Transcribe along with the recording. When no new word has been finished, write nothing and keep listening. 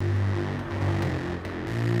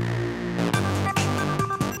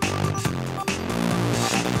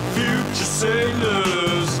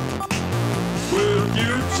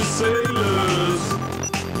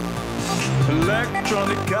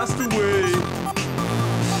castaway.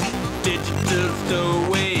 Digital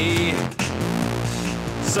stowaway.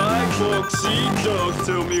 Cyborg, sea dog,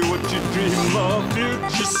 tell me what you dream of.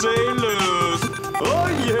 Future sailors. Oh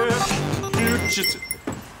yeah, future.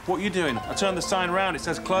 What are you doing? I turned the sign round. It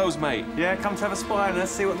says close, mate. Yeah, come to have a spy and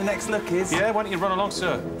let's see what the next look is. Yeah, why don't you run along,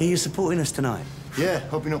 sir? Are you supporting us tonight? Yeah,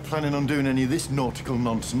 hope you're not planning on doing any of this nautical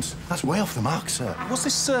nonsense. That's way off the mark, sir. What's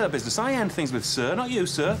this sir business? I end things with sir, not you,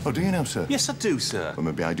 sir. Oh, do you now, sir? Yes, I do, sir. Well,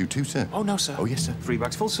 maybe I do too, sir. Oh, no, sir. Oh, yes, sir. 3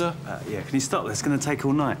 bags full, sir. Yeah, can you stop? It's going to take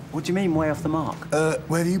all night. What do you mean, way off the mark?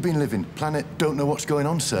 Where have you been living? Planet don't know what's going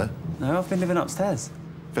on, sir? No, I've been living upstairs.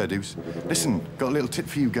 Fair dues. Listen, got a little tip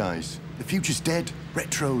for you guys. The future's dead.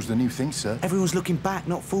 Retro's the new thing, sir. Everyone's looking back,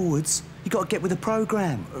 not forwards. You got to get with the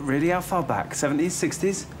programme. Really? How far back? 70s,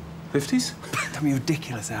 60s? 50s? Don't be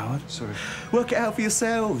ridiculous, Howard. Sorry. Work it out for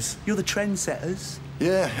yourselves. You're the trendsetters.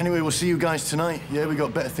 Yeah, anyway, we'll see you guys tonight. Yeah, we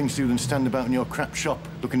got better things to do than stand about in your crap shop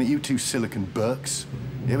looking at you two silicon Burks.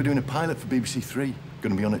 Yeah, we're doing a pilot for BBC 3.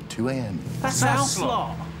 Gonna be on at 2 a.m. That's our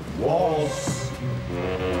slot. Walls.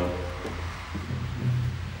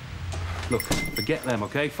 Look, forget them,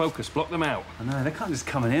 OK? Focus, block them out. I know, they can't just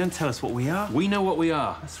come in here and tell us what we are. We know what we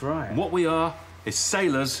are. That's right. And what we are is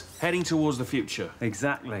sailors heading towards the future.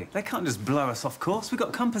 Exactly. They can't just blow us off course. We've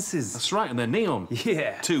got compasses. That's right, and they're neon.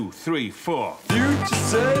 Yeah. 2, 3, 4. Future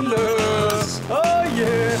sailors. Oh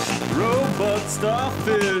yeah, robot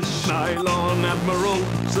starfish. Nylon admiral,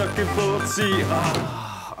 sucking for sea.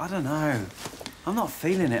 I don't know. I'm not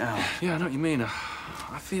feeling it, Al. Yeah, I know what you mean.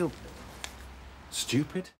 I feel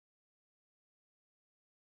stupid.